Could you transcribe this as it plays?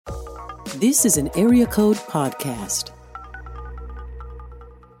This is an Area Code Podcast.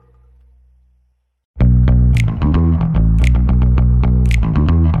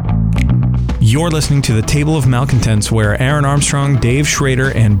 You're listening to the Table of Malcontents, where Aaron Armstrong, Dave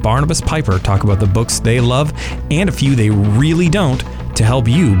Schrader, and Barnabas Piper talk about the books they love and a few they really don't to help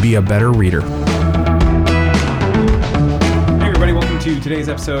you be a better reader. Hey everybody, welcome to today's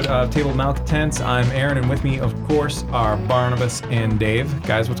episode of Table of Malcontents. I'm Aaron, and with me, of course, are Barnabas and Dave.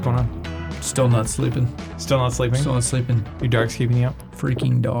 Guys, what's going on? Still not sleeping. Still not sleeping? Still not sleeping. Your dog's keeping you up?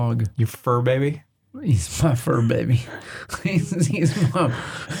 Freaking dog. Your fur baby? He's my fur baby. he's my...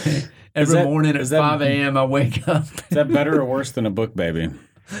 Every morning at 5 a.m. I wake up. Is that better or worse than a book baby?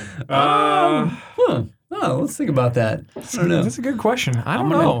 Let's think about that. I don't know. That's a good question. I don't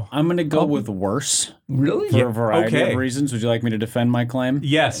know. I'm going to go with worse. Really? For a variety of reasons. Would you like me to defend my claim?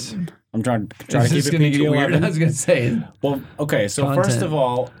 Yes. I'm trying to keep it PG-11. I was going to say. Well, okay, so Content. First of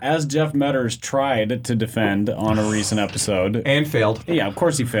all, as Jeff Metters tried to defend on a recent episode. And failed. Yeah, of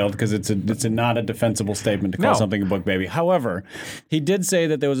course he failed, because it's not a defensible statement to call something a book baby. However, he did say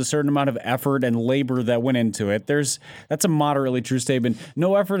that there was a certain amount of effort and labor that went into it. That's a moderately true statement.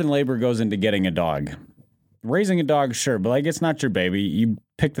 No effort and labor goes into getting a dog. Raising a dog, sure, but it's not your baby. You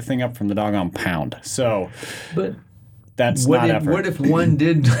pick the thing up from the doggone pound. So, but that's not effort. What if one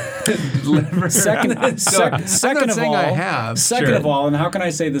did deliver? Second of all, and how can I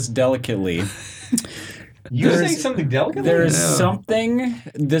say this delicately? You're saying something delicate? There is something.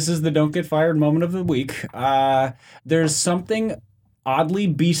 This is the don't get fired moment of the week. There's something oddly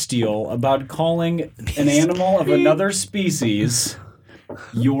bestial about calling an animal of another species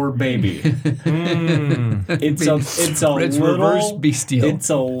your baby. It's a reverse bestial. It's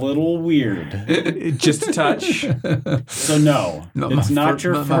a little weird. Just a touch. So no, it's not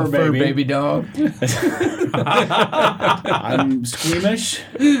your fur baby dog. I'm squeamish.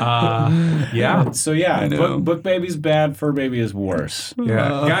 Yeah. So yeah, book baby's bad. Fur baby is worse. Yeah,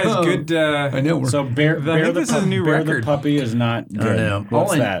 guys, good. I know. So bear this is a new record. The puppy is not good. I know.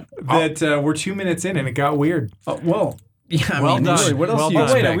 What's that? That we're 2 minutes in and it got weird. Yeah, well done. Really, what else do you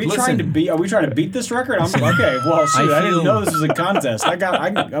done. Wait, expect? are we trying to beat this record? Okay. Well, shoot, I didn't know this was a contest. We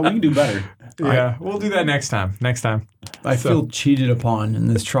can do better. Yeah, we'll do that next time. I feel cheated upon in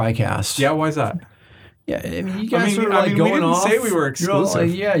this TriCast. Yeah, why is that? Yeah, I mean, you guys are we going didn't off. say we were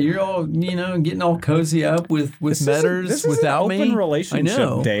exclusive. You're all getting all cozy up with Metters This without is an me. open relationship, I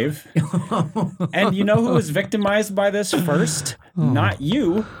know. Dave. And you know who was victimized by this first? Not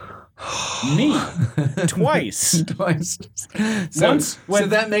you. Me. Twice. So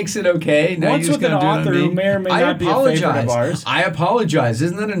that makes it okay. Now Once you're just with an gonna do it on author me. who may or may not be a favorite of ours. I apologize.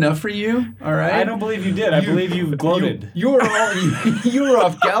 Isn't that enough for you? All right. I don't believe you did. I believe you gloated. You were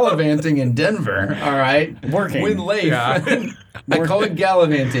off gallivanting in Denver. All right. Working. With Leif. Yeah. I call it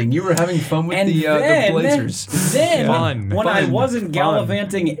gallivanting. You were having fun with the Blazers. Then, when I wasn't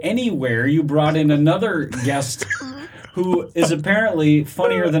gallivanting anywhere, you brought in another guest who is apparently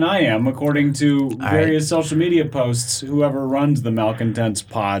funnier than I am, according to various social media posts, whoever runs the Malcontents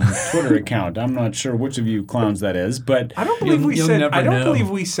Pod Twitter account. I'm not sure which of you clowns that is, but I don't believe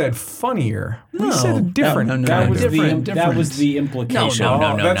we said funnier. We said different. That was the implication.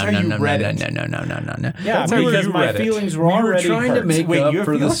 No. That's how you read it. No. Yeah, That's how because you my read it. feelings were We were already trying to make up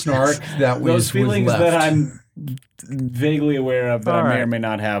for the snark that was those feelings left. that I'm vaguely aware of that All I may right. or may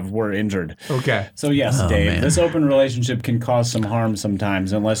not have were injured. Okay. So yes, Dave, man. this open relationship can cause some harm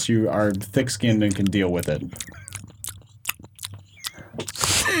sometimes unless you are thick-skinned and can deal with it.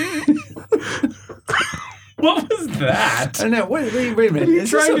 What was that? I don't know. Wait a minute. What are you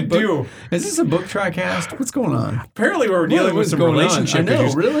trying to do? Is this a book TriCast? What's going on? Apparently we're dealing with some relationship I know,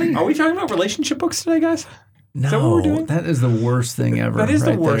 issues. really? Are we talking about relationship books today, guys? No, that what we're doing? That is the worst thing ever. That is the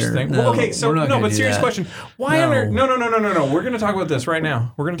right worst there. thing. No, Well, okay, so we're not gonna but do serious that. question. Why No. on earth? No. We're going to talk about this right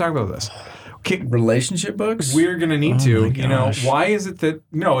now. We're going to talk about this. Okay, Relationship books? we're going to need to. my You know, gosh. why is it that?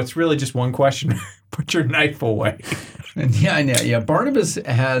 No, it's really just one question. Put your knife away. Yeah, I know. Yeah, Barnabas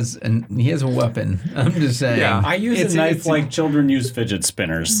has a weapon. I'm just saying. Yeah. I use a knife like children use fidget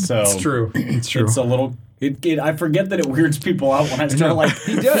spinners. So It's true. It's true. It's a little. I forget that it weirds people out when I start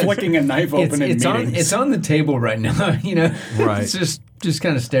flicking a knife open in meetings. It's on the table right now. Right. It's just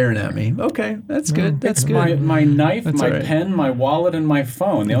kind of staring at me. Okay, that's good. That's good. My knife, That's my all right. pen, my wallet, and my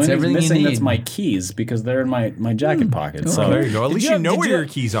phone. The only thing everything you missing that's need. my keys because they're in my jacket pocket. So there you go. At Did least you know where your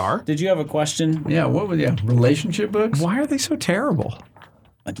keys are. Did you have a question? Yeah. Relationship books? Why are they so terrible?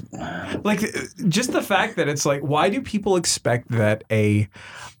 Like, just the fact that it's like, why do people expect that a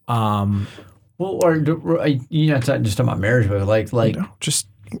Well, or you're not just talking about marriage, but like just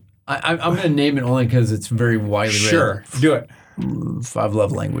I'm going to name it only because it's very widely sure read. do it. Five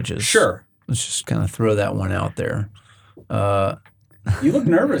Love Languages. Sure. Let's just kind of throw that one out there. You look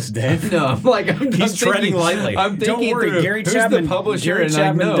nervous, Dave. No, I'm like He's treading lightly. I'm thinking Don't worry, through, Gary who's Chapman. the publisher, Gary and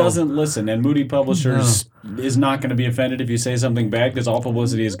Chapman I know. doesn't listen, and Moody Publishers is not going to be offended if you say something bad because all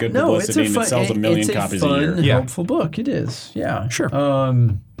publicity is good publicity, and it sells a million copies a year. It's a fun, helpful book. It is, yeah, Sure.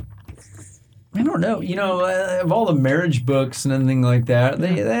 I don't know. Of all the marriage books and anything like that,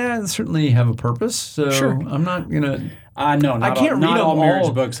 they certainly have a purpose. So Sure. I'm not gonna. No, not I can't not read all them marriage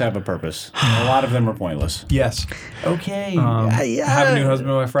all. books have a purpose. A lot of them are pointless. Yes. Okay. Have a new husband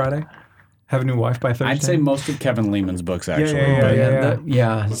by Friday. Have a new wife by Thursday. I'd say most of Kevin Lehman's books, actually.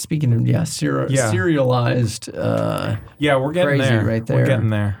 Yeah. Speaking of serialized. Yeah, we're getting Crazy there. right there. We're getting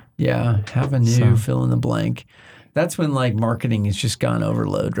there. Yeah, have a new fill in the blank. That's when marketing has just gone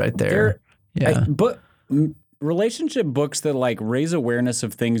overload right there. Relationship books that raise awareness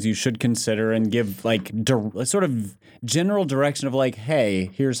of things you should consider and give sort of general direction of hey,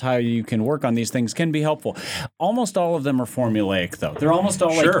 here's how you can work on these things can be helpful. Almost all of them are formulaic though. They're almost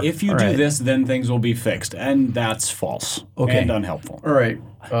all if you do this, then things will be fixed, and that's false and unhelpful. All right.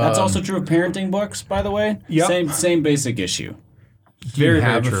 That's also true of parenting books, by the way. Yep. Same basic issue. Do you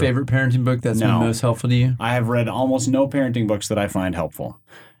have a favorite parenting book that's been most helpful to you? I have read almost no parenting books that I find helpful.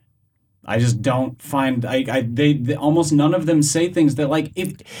 I just don't find they almost none of them say things that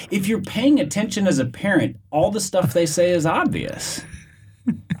if you're paying attention as a parent, all the stuff they say is obvious.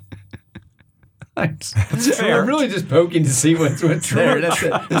 I'm really just poking to see what's there. That's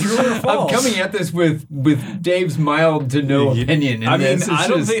it. True or false? I'm coming at this with Dave's mild to no opinion. I mean, I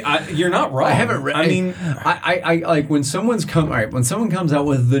don't think you're not wrong. I haven't read. I mean, I like when someone comes out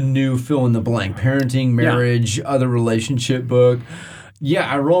with the new fill in the blank parenting, marriage, other relationship book. Yeah,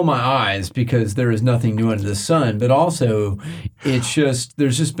 I roll my eyes because there is nothing new under the sun. But also, it's just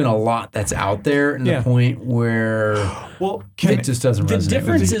there's just been a lot that's out there, and the point where it just doesn't resonate. The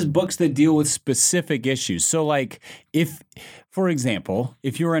difference is books that deal with specific issues. So, if, for example,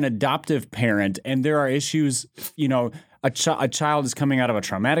 if you're an adoptive parent and there are issues, a child is coming out of a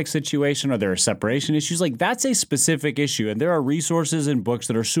traumatic situation or there are separation issues, that's a specific issue. And there are resources and books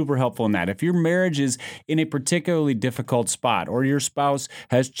that are super helpful in that. If your marriage is in a particularly difficult spot or your spouse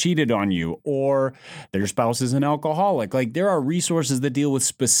has cheated on you or your spouse is an alcoholic, there are resources that deal with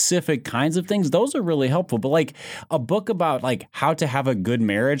specific kinds of things. Those are really helpful. But a book about how to have a good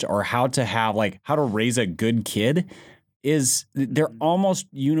marriage or how to have how to raise a good kid they're almost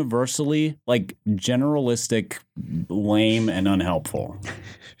universally generalistic, lame, and unhelpful.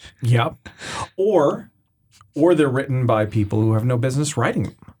 Yep. Or they're written by people who have no business writing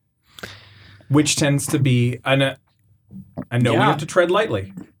them, which tends to be I know we have to tread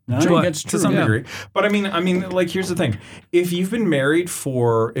lightly. No, I think that's true. To some degree. But I mean, here's the thing: if you've been married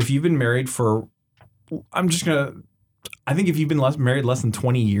for, I think if you've been married less than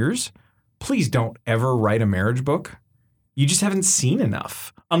 20 years, please don't ever write a marriage book. You just haven't seen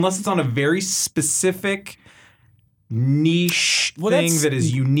enough, unless it's on a very specific niche thing that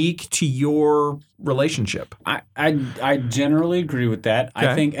is unique to your relationship. I generally agree with that. Okay.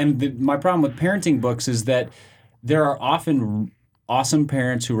 I think, and my problem with parenting books is that there are often awesome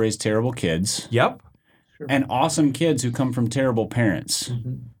parents who raise terrible kids. Yep. And awesome kids who come from terrible parents.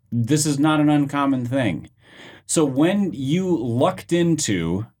 Mm-hmm. This is not an uncommon thing. So when you lucked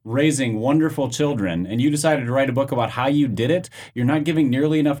into raising wonderful children and you decided to write a book about how you did it, you're not giving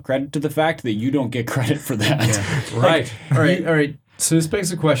nearly enough credit to the fact that you don't get credit for that. Yeah. Right. All right. So this begs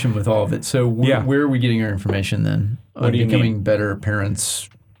a question with all of it. So where are we getting our information then? What do you becoming mean? Better parents,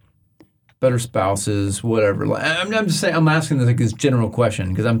 better spouses, whatever. I'm just saying. I'm asking this general question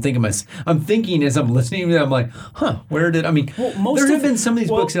because I'm thinking as I'm listening to it, I'm like, where did there have been some of these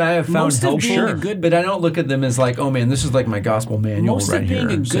books that I have found helpful, but I don't look at them as oh man, this is my gospel manual most right of being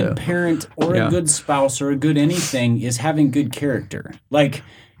here. a good parent or a good spouse or a good anything is having good character.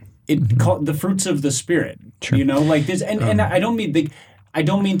 The fruits of the spirit. Sure. This, and I don't mean I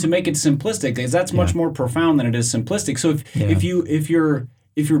don't mean to make it simplistic because that's much more profound than it is simplistic. So if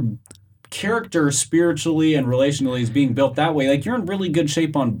your character spiritually and relationally is being built that way, you're in really good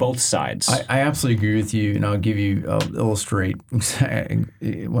shape on both sides. I absolutely agree with you, and I'll illustrate.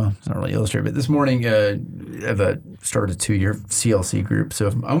 Well, it's not really illustrate, but this morning I've started a 2-year CLC group, so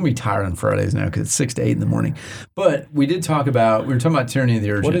I'm going to be tired on Fridays now because it's 6 to 8 in the morning. But we were talking about tyranny of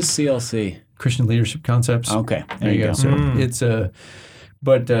the urgent. What is CLC? Christian Leadership Concepts. Okay, there you go. So it's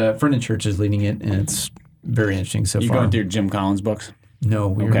but a friend of church is leading it, and it's very interesting so far. You going through Jim Collins books?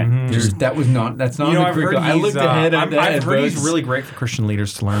 No, that's not I've heard I looked ahead of that. I've heard he's really great for Christian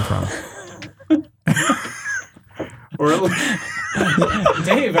leaders to learn from.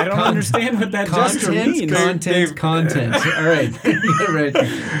 Dave, I don't understand what that gesture means. Content. All right. Right.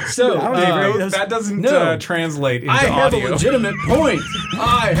 So that doesn't translate into I have audio. a legitimate point.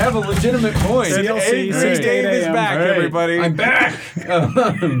 I have a legitimate point. CLC, Dave is back, everybody. I'm back.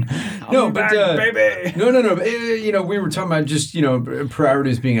 Baby. No. We were talking about just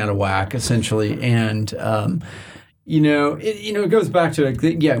priorities being out of whack, essentially, and it goes back to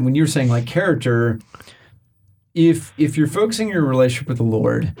when you're saying like character. If you're focusing your relationship with the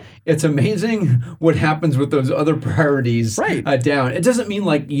Lord, it's amazing what happens with those other priorities down. It doesn't mean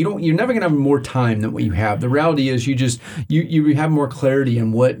like you're never gonna have more time than what you have. The reality is you have more clarity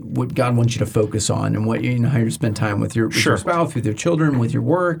in what God wants you to focus on and what how you spend time with your spouse, with your children, with your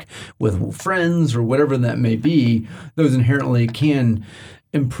work, with friends, or whatever that may be. Those inherently can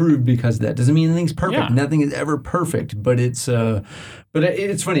improve because of that. Doesn't mean anything's perfect. Yeah. Nothing is ever perfect, but it's funny.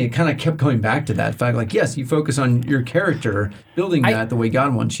 It kind of kept going back to that fact. Like, yes, you focus on your character, building that the way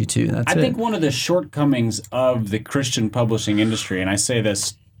God wants you to. I think one of the shortcomings of the Christian publishing industry, and I say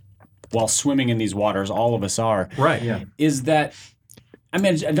this while swimming in these waters, all of us are, is that, I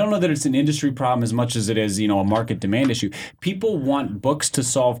don't know that it's an industry problem as much as it is, a market demand issue. People want books to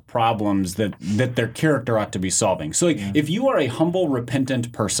solve problems that their character ought to be solving. So if you are a humble,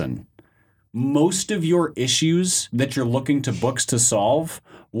 repentant person, most of your issues that you're looking to books to solve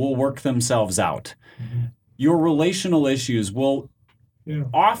will work themselves out. Mm-hmm. Your relational issues will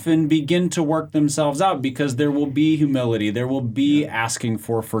often begin to work themselves out because there will be humility. There will be asking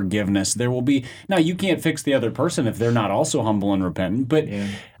for forgiveness. There will be... Now, you can't fix the other person if they're not also humble and repentant. But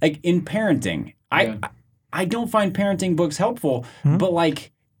like in parenting, I don't find parenting books helpful. Mm-hmm. But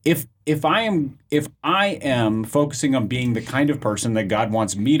like if I am focusing on being the kind of person that God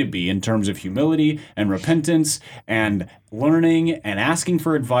wants me to be in terms of humility and repentance and learning and asking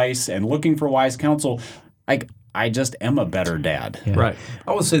for advice and looking for wise counsel, like I just am a better dad. Yeah. Right.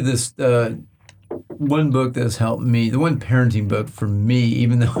 I will say this, one book that's helped me, the one parenting book for me,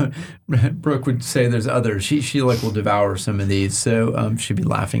 even though Brooke would say there's others, she like will devour some of these, so she'd be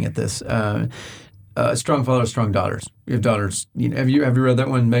laughing at this. Strong Fathers, Strong Daughters. You have daughters. Have you read that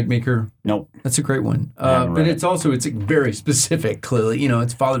one, Meg Meeker? Nope. That's a great one. But it's very specific, clearly.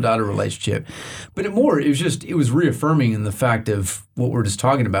 It's father-daughter relationship. But it was reaffirming in the fact of what we're just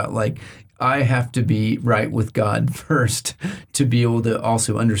talking about. Like, I have to be right with God first to be able to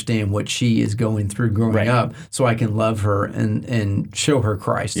also understand what she is going through growing up so I can love her and show her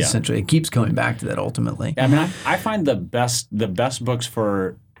Christ, essentially. It keeps coming back to that ultimately. I find the best books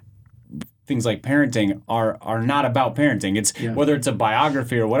for things like parenting are not about parenting. It's whether it's a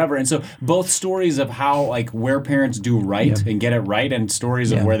biography or whatever. And so both stories of how where parents do right and get it right, and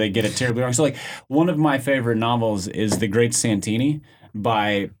stories of where they get it terribly wrong. So one of my favorite novels is The Great Santini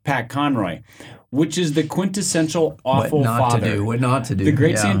by Pat Conroy, which is the quintessential awful father. What not to do. The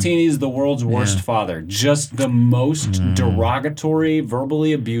Great Santini is the world's worst father. Just the most derogatory,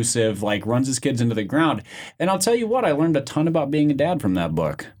 verbally abusive, runs his kids into the ground. And I'll tell you what, I learned a ton about being a dad from that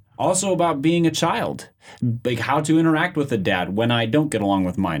book. Also about being a child, how to interact with a dad when I don't get along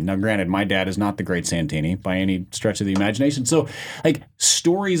with mine. Now, granted, my dad is not the Great Santini by any stretch of the imagination. So,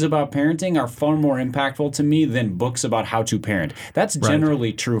 stories about parenting are far more impactful to me than books about how to parent. That's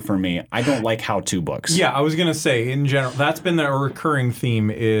generally true for me. I don't like how-to books. Yeah, I was going to say, in general, that's been a recurring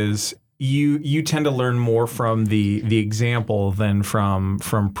theme is you tend to learn more from the example than from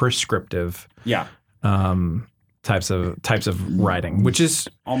prescriptive. Yeah. Types of writing, which is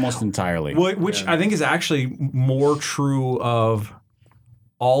almost entirely, which I think is actually more true of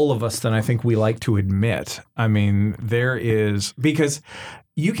all of us than I think we like to admit. I mean, there is, because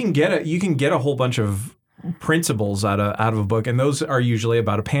you can get a whole bunch of principles out of a book, and those are usually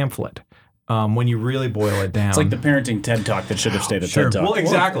about a pamphlet. When you really boil it down. It's like the parenting TED Talk that should have stayed a TED Talk. Well,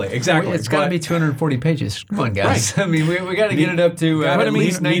 exactly. It's got to be 240 pages. Come on, guys. Right. I mean, we got to get it up to at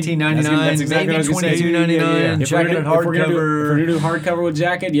least $19.99, that's exactly maybe $22.99. Jacket and hardcover. If we're going to do hardcover with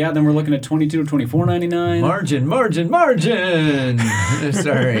jacket, then we're looking at $22 to $24.99. Margin.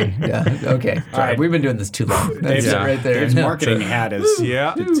 Sorry. Yeah. Okay. All right. We've been doing this too long. That's right there. Dave's marketing hat is.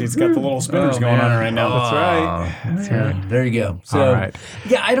 He's got the little spinners going on right now. That's right. There you go. So,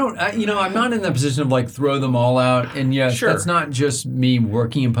 I'm not in that position of throw them all out. And yes, that's not just me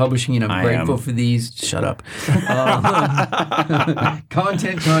working in publishing, and I'm grateful for these. Shut up.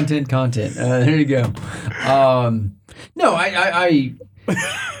 Content. There you go. No, I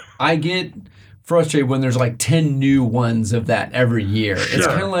get frustrated when there's 10 new ones of that every year. It's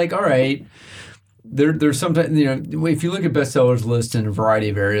kind of all right, there's sometimes, if you look at bestsellers list in a variety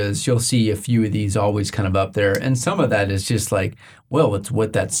of areas, you'll see a few of these always kind of up there. And some of that is just like, well, it's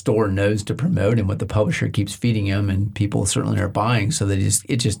what that store knows to promote and what the publisher keeps feeding them, and people certainly are buying. So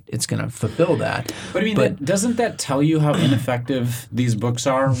it's going to fulfill that. But I mean, doesn't that tell you how ineffective these books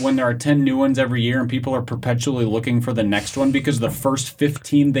are when there are 10 new ones every year and people are perpetually looking for the next one because the first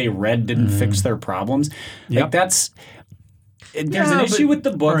 15 they read didn't fix their problems? Yep. Like there's an issue with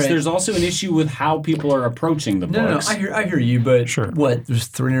the books. Right. There's also an issue with how people are approaching the books. No, I hear you, but sure. What? There's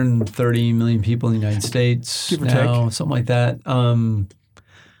 330 million people in the United States Give or now, take. something like that.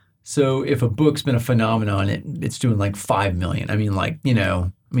 So if a book's been a phenomenon, it's doing like 5 million. I mean,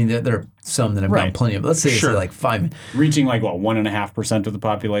 there are some that have done plenty of. Let's say it's like 5, reaching like 1.5% of the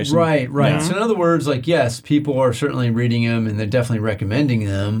population. Right. Yeah. So in other words, like yes, people are certainly reading them and they're definitely recommending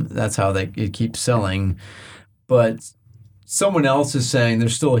them. That's how it keeps selling, but someone else is saying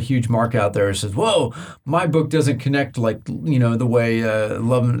there's still a huge market out there that says, whoa, my book doesn't connect like, the way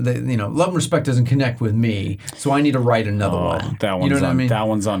Love and Respect doesn't connect with me, so I need to write another one. That one's That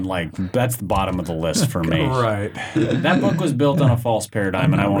one's on that's the bottom of the list for me. Right. That book was built on a false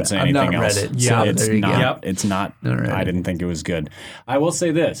paradigm, and I won't say anything else. I've not read it. Yeah, So it's there you not. go. Yep. It's not. Right. I didn't think it was good. I will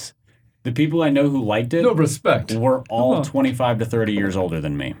say this: the people I know who liked it No respect. were all 25 to 30 years older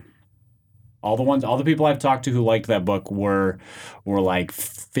than me. All the people I've talked to who liked that book were like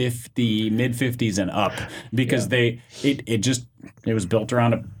 50, mid 50s and up, because it was built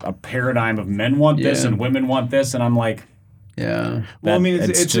around a paradigm of men want this and women want this, and I'm like, yeah. Well, I mean,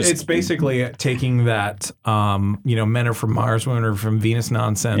 it's basically taking that, men are from Mars, women are from Venus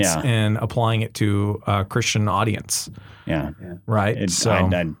nonsense and applying it to a Christian audience. Yeah. Right.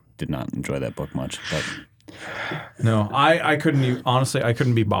 I did not enjoy that book much, but no, I couldn't. Honestly, I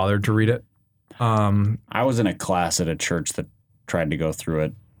couldn't be bothered to read it. I was in a class at a church that tried to go through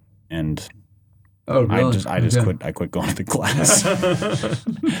it, and really? I just quit. I quit going to the class.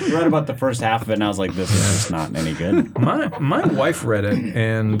 Read about the first half of it, and I was like, "This is just not any good." My wife read it,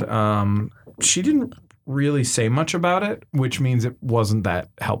 and she didn't really say much about it, which means it wasn't that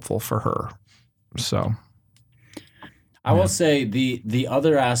helpful for her. So, I will say the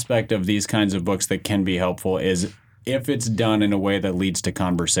other aspect of these kinds of books that can be helpful is if it's done in a way that leads to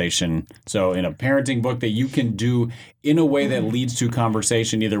conversation. So in a parenting book that you can do in a way that leads to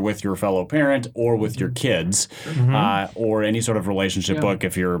conversation, either with your fellow parent or with your kids, or any sort of relationship book.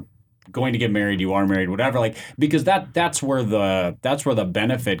 If you're going to get married, you are married, whatever. Like, because that's where the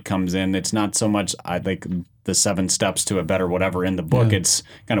benefit comes in. It's not so much the 7 steps to a better whatever in the book. It's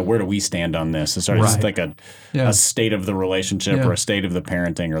kind of, where do we stand on this? It's sort of just like a state of the relationship or a state of the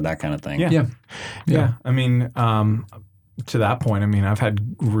parenting or that kind of thing. Yeah. I mean, to that point, I mean, I've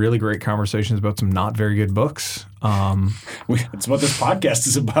had really great conversations about some not very good books. It's what this podcast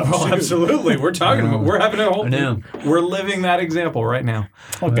is about. Oh, absolutely. We're talking about, we're having a whole, we're living that example right now.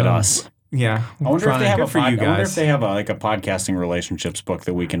 Look at us. Yeah. I wonder if they have for you guys. I wonder if they have a podcasting relationships book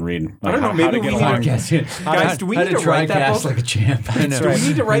that we can read. I don't know. Maybe we need guys, do we need to write that book? Like a champ. I know. Do we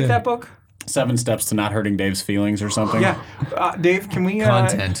need to write that book? 7 Steps to Not Hurting Dave's Feelings or something. Yeah. Dave, can we...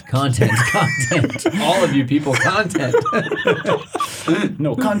 Content. All of you people, content.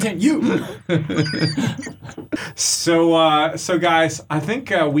 No, content you. So guys, I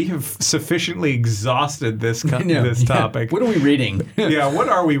think we have sufficiently exhausted this topic. What are we reading? Yeah, what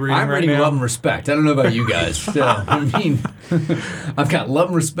are we reading I'm right reading now? Love and Respect. I don't know about you guys. So, I mean, I've got Love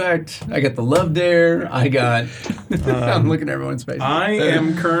and Respect. I got The Love Dare. I got... I'm looking at everyone's face. I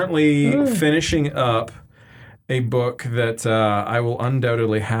am currently finishing up a book that I will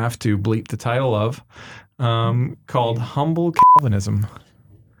undoubtedly have to bleep the title of, called Humble Calvinism.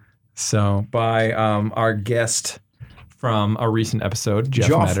 So, by our guest from a recent episode, Jeff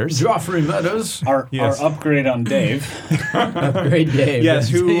Meadows. Joffrey Meadows. Our upgrade on Dave. Upgrade Dave. Yes,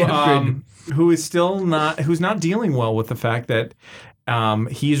 who's not dealing well with the fact that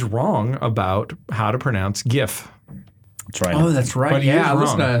he's wrong about how to pronounce GIF. That's right. Oh, that's right. But I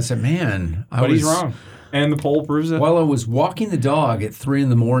listened to it and I said, man. He's wrong. And the poll proves it. While I was walking the dog at 3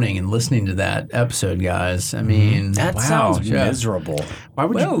 a.m. and listening to that episode, guys, I mean, that sounds miserable. Why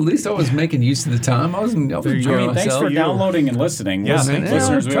would at least I was making use of the time. I was enjoying myself. Thanks for downloading and listening. Yeah,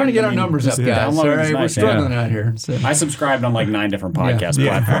 listeners, trying to get our numbers up, guys. All right, we're struggling out here. So. I subscribed on like 9 different podcast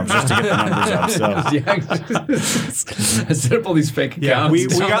platforms just to get the numbers up. So. I set up all these fake accounts. We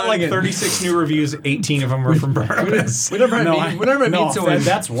got like 36 new reviews. 18 of them were from Barnabas. Whenever I meet someone,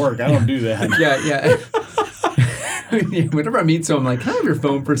 that's work. I don't do that. Yeah. Whenever I meet someone, I'm like, can I have your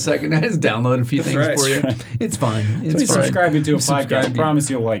phone for a second? I just download a few things right. for you. It's fine. It's Please fine. subscribe to a Subscribe podcast. I to- promise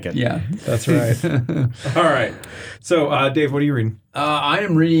you'll like it. Yeah. That's right. All right. So, Dave, what are you reading? I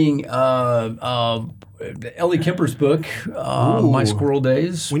am reading Ellie Kemper's book, My Squirrel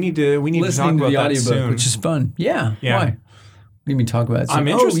Days. We need to Listening talk to the about that audiobook, soon. which is fun. Yeah. Yeah. Why? We need to talk about it. I'm soon.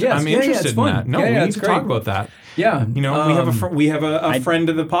 interested. Oh, yes. I'm Yeah, interested it's in fun. that. No, yeah, we need it's to great. talk about that. Yeah. You know, we have a friend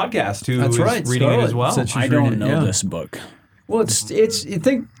of the podcast who That's is right, reading it as Scarlett well. said she's I reading don't it, know yeah. this book. Well,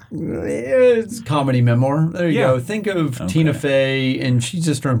 it's comedy memoir. There you Yeah. go. Think of Tina Fey, and she's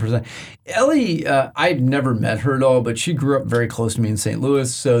just represent. Ellie, I'd never met her at all, but she grew up very close to me in St.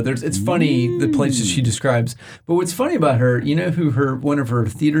 Louis. So it's funny the places she describes. But what's funny about her, you know who one of her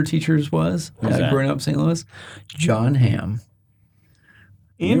theater teachers was that? growing up in St. Louis? John Hamm.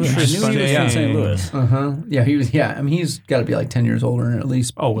 Interesting. I knew he was from St. Louis. Yeah, he was. Yeah, I mean, he's got to be like 10 years older, at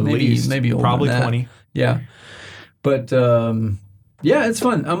least. Oh, at maybe, least. maybe older. Probably than that. 20. Yeah, but yeah, it's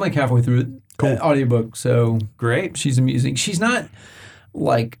fun. I'm like halfway through it. Cool. Audiobook. So Great. she's amusing. She's not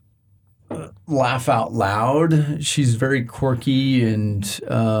like laugh out loud. She's very quirky and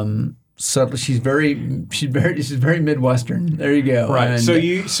subtle. She's very Midwestern. There you go. Right. And So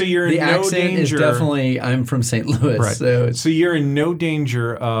you're the in no accent danger. is definitely. I'm from St. Louis. Right. So it's, So you're in no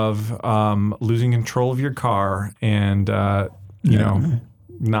danger of losing control of your car and you know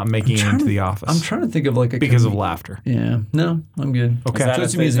not making it into the office. I'm trying to think of like a because of laughter. Yeah. No, I'm good. Okay. So it's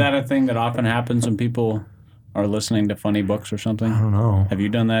Is amusing. that a thing that often happens when people are listening to funny books or something? I don't know. Have you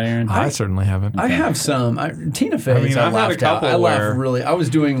done that, Aaron? I certainly haven't. I have some. Tina Fey. I mean, I've had a laughed out. couple I laughed where- really. I was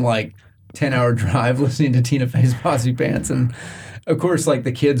doing like 10-hour drive listening to Tina Fey's Posse Pants, and of course, like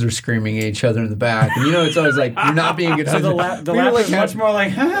the kids are screaming at each other in the back, and you know, it's always like you're not being a good. So the husband. laugh We were, like, is much more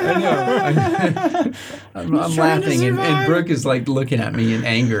like, I'm laughing, and Brooke is like looking at me in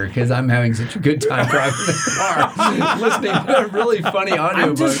anger because I'm having such a good time driving the car, listening to a really funny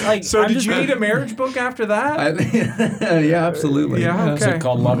audiobook. So did you need a marriage book after that? Yeah, absolutely. Yeah, Is it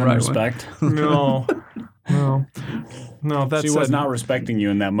called Love and Right one. Respect? No. That's She was not respecting you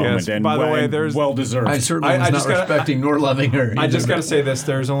in that moment, Yes, and by the way, there's- well deserved. I certainly was I not just gotta- respecting nor loving her. I just either. got to say this: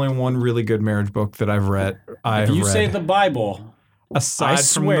 there's only one really good marriage book that I've read. you say the Bible, aside from the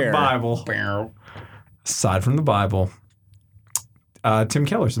swear. Bible. Aside from the Bible, Tim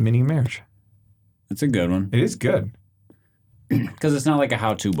Keller's The Meaning of Marriage. it's a good one It is good. because it's not like a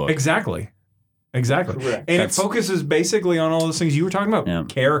how-to book. Exactly. And That's- it focuses basically on all those things you were talking about. Yeah.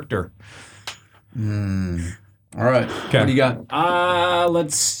 Character. All right. Okay. What do you got?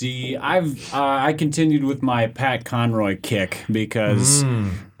 Let's see. I continued with my Pat Conroy kick because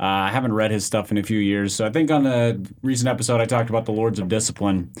I haven't read his stuff in a few years. So I think on a recent episode I talked about the Lords of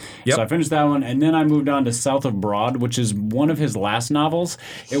Discipline. Yep. So I finished that one, and then I moved on to South of Broad, which is one of his last novels.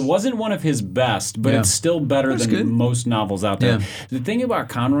 It wasn't one of his best, but Yeah. it's still better than good. most novels out there. Yeah. The thing about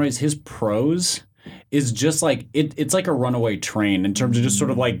Conroy is his prose is just like it's like a runaway train in terms of just sort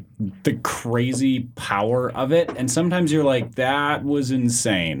of like the crazy power of it. And sometimes you're like, that was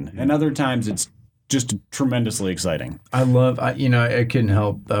insane. And other times it's just tremendously exciting. I couldn't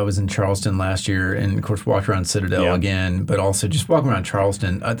help. I was in Charleston last year and, of course, walked around Citadel again, but also just walking around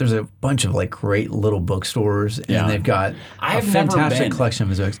Charleston. There's a bunch of, like, great little bookstores, and they've got I a have never fantastic been. collection of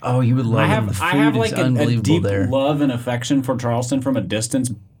his books. Oh, you would love them. The food I have is like a unbelievable deep there. love and affection for Charleston from a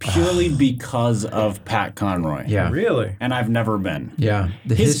distance purely because of Pat Conroy. Yeah. Really? And I've never been. Yeah.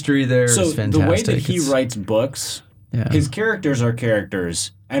 The history there is So fantastic. the way that he It's- writes books, Yeah. his characters are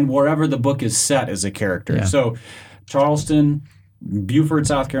characters, and wherever the book is set is a character. Yeah. So Charleston, Beaufort,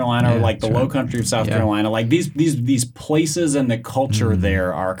 South Carolina, or like the that's low right. country of South Yeah. Carolina, like these places and the culture Mm-hmm.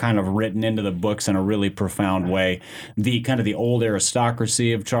 there are kind of written into the books in a really profound way. The kind of the old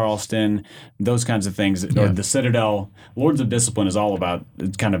aristocracy of Charleston, those kinds of things, or the Citadel. Lords of Discipline is all about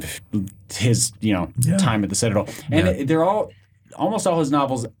kind of his time at the Citadel, and they're all. Almost all his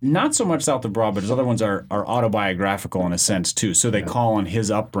novels, not so much South of Broad, but his other ones are autobiographical in a sense too. So they call on his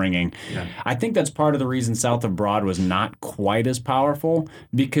upbringing. Yeah. I think that's part of the reason South of Broad was not quite as powerful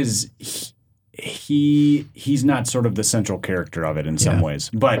because he's not sort of the central character of it in some ways,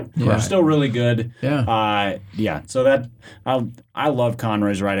 but still really good. Yeah. So that I love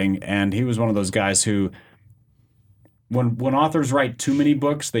Conroy's writing, and he was one of those guys who. When authors write too many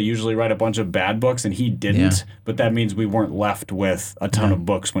books, they usually write a bunch of bad books, and he didn't. Yeah. But that means we weren't left with a ton of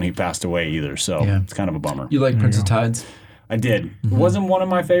books when he passed away either. So it's kind of a bummer. You like Prince of Tides? I did. It wasn't one of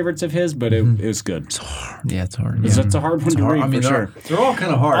my favorites of his, but it was good. Yeah, it's hard. It's a hard one to read for sure. They're all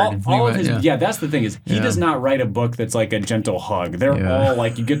kind of hard. All of his, that's the thing is he does not write a book that's like a gentle hug. They're all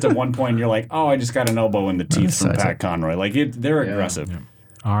like you get to one point and you're like, oh, I just got an elbow in the teeth from size Pat Conroy. Like they're aggressive.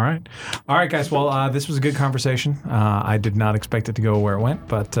 All right, guys. Well, this was a good conversation. I did not expect it to go where it went,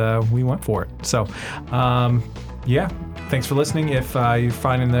 but we went for it. So, yeah. Thanks for listening. If you're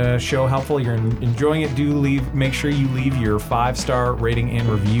finding the show helpful, you're enjoying it, make sure you leave your 5-star rating and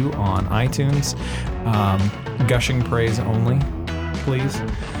review on iTunes. Gushing praise only, please.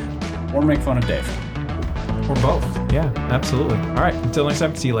 Or make fun of Dave. Or both. Yeah, absolutely. All right. Until next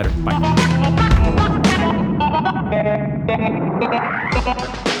time. See you later. Bye.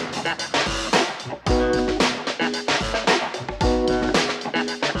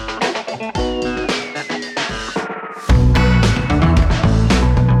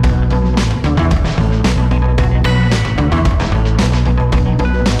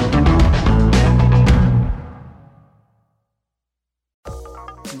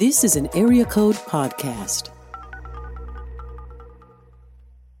 This is an Area Code Podcast.